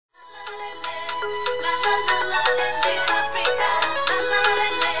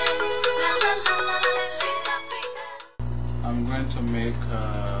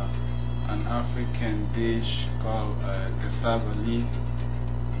African dish called cassava leaf.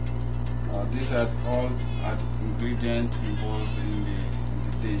 These are all ingredients involved in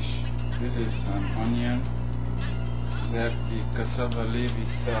the dish. This is an onion, that the cassava leaf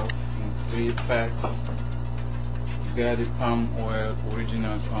itself in 3 packs. You got the palm oil,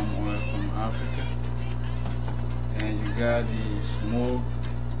 original palm oil from Africa, and you got the smoked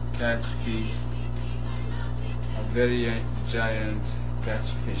catfish, a very giant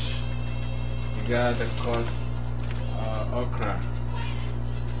catfish. You got the cut okra.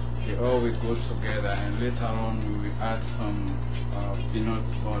 They all will go together, and later on we will add some peanut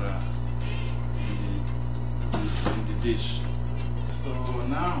butter in the dish. So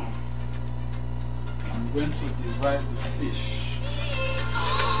now I'm going to divide the fish.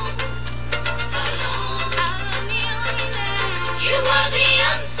 You are the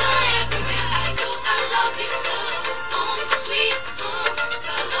answer everywhere I go. I love you so. Sweet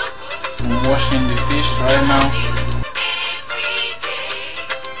I'm washing the fish right now.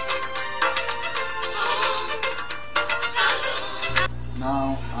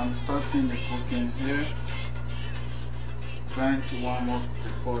 Now I'm starting the cooking here, trying to warm up the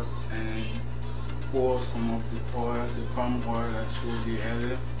pot and pour some of the oil, the palm oil I showed you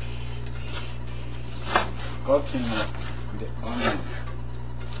earlier. Cutting the onion.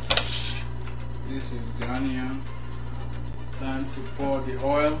 This is the onion. Time to pour the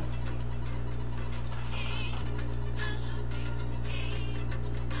oil.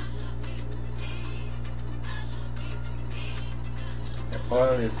 The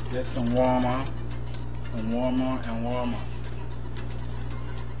oil is getting warmer and warmer and warmer.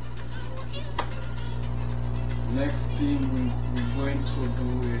 Next thing we're going to do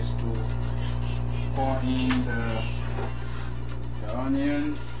is to pour in the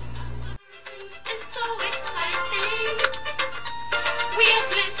onions. It's so exciting. We are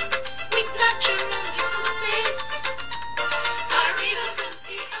blessed with natural resources. Our rivers and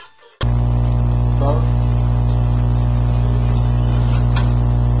sea are full. Salt.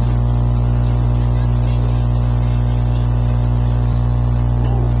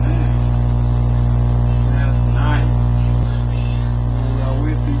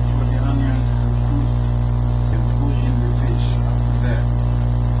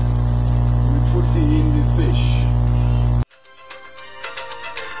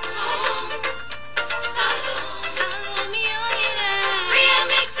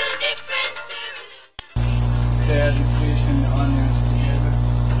 Stir the fish and the onions together.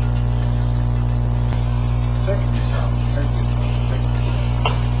 Check this out. Check this out. Check this out.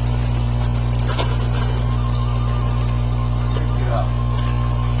 Check it out.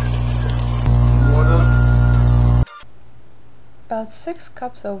 Some water. About 6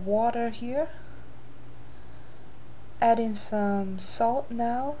 cups of water here. Adding some salt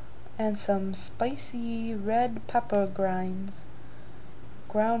now and some spicy red pepper grinds.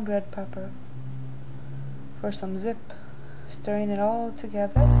 Ground red pepper. For some zip, stirring it all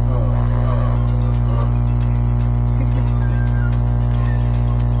together.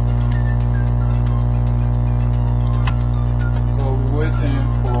 So we're waiting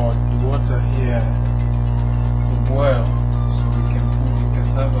for the water here to boil so we can put the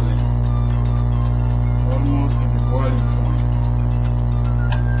cassava leaf. Almost in the boiling point,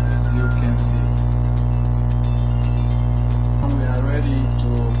 as you can see. When we are ready to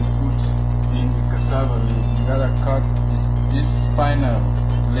put in the cassava leaf, you gotta cut this final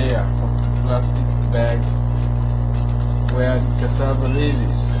layer of the plastic bag where the cassava leaf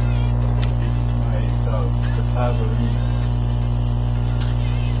is. It's myself, cassava leaf.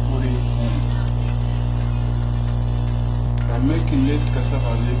 Put it in. I'm making this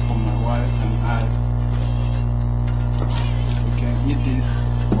cassava leaf for my wife and I. We can eat this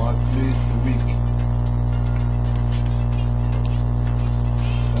for at least a week.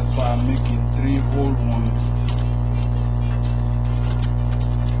 That's why I'm making 3 whole ones.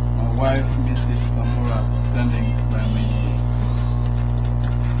 My wife, Mrs. Samura, standing by me.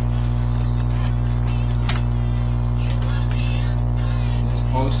 She's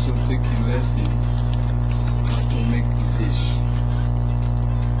also taking lessons how to make the dish.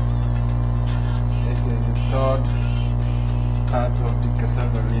 This is the 3rd part of the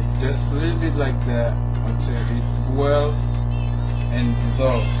cassava leaf. Just leave it like that until it boils and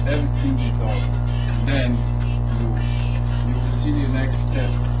dissolve. Everything dissolves. And then you will see the next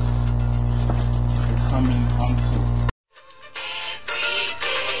step we're coming onto.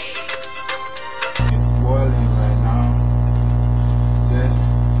 It's boiling right now.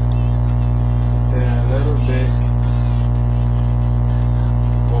 Just stir a little bit.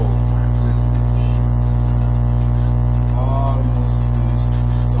 Oh my goodness. Almost finished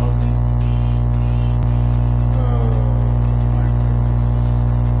dissolving.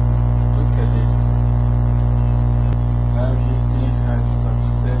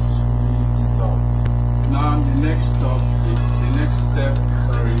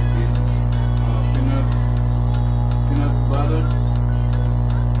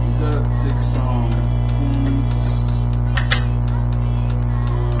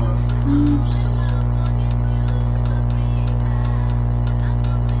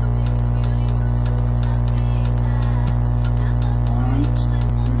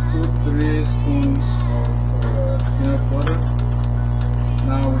 teaspoons of peanut butter.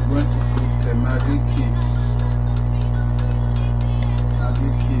 Now we're going to put Maggi cubes. Maggi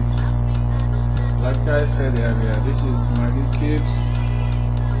cubes. Like I said earlier, this is Maggi cubes.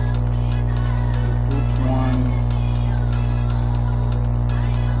 We put one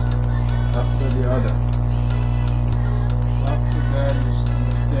after the other. After that, you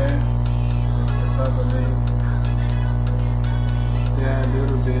stir the cassava leaf. Stir a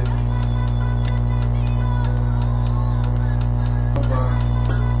little bit.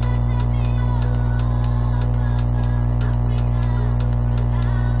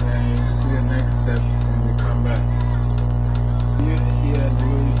 And you see the next step when we come back. You hear the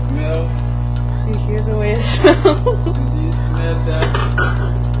way it smells. You hear the way it smells? Did you smell that?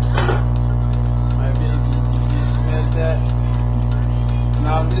 My baby, did you smell that?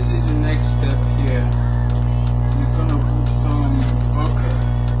 Now this is the next step here. We're gonna put some okra.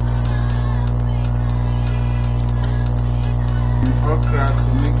 Okra to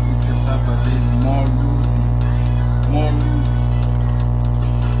make the cassava leaf more loosey. More loosey.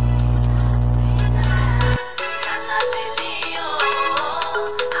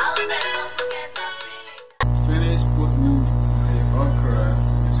 Finish putting the okra,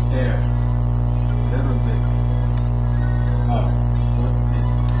 you stir a little bit. Oh, what's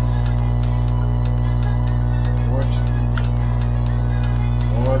this? Watch this.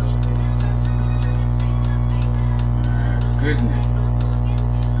 Watch this. My goodness.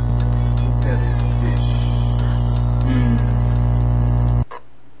 Look at this fish.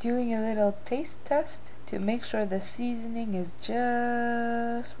 Doing a little taste test to make sure the seasoning is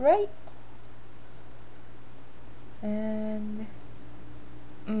just right. And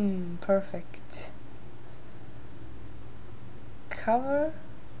perfect. Cover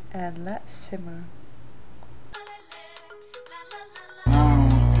and let simmer. Now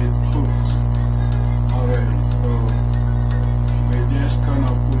it's cooked already, so we're just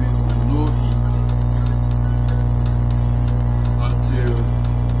gonna put it on low heat until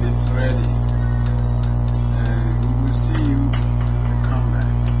it's ready, and we will see you when we come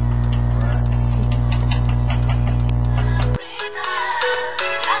back. Alright?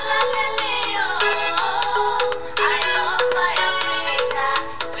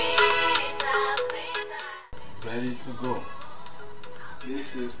 Ready to go.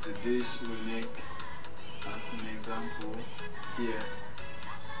 This is the dish we make as an example here.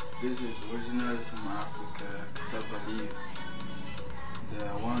 This is originally from Africa, cassava leaf. The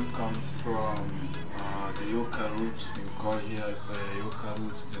one comes from the yucca roots, we call here yucca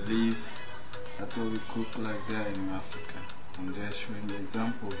roots, the leaf. That's what we cook like that in Africa. I'm just showing the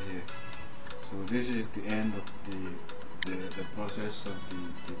example here. So this is the end of the process of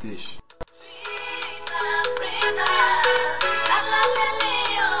the dish.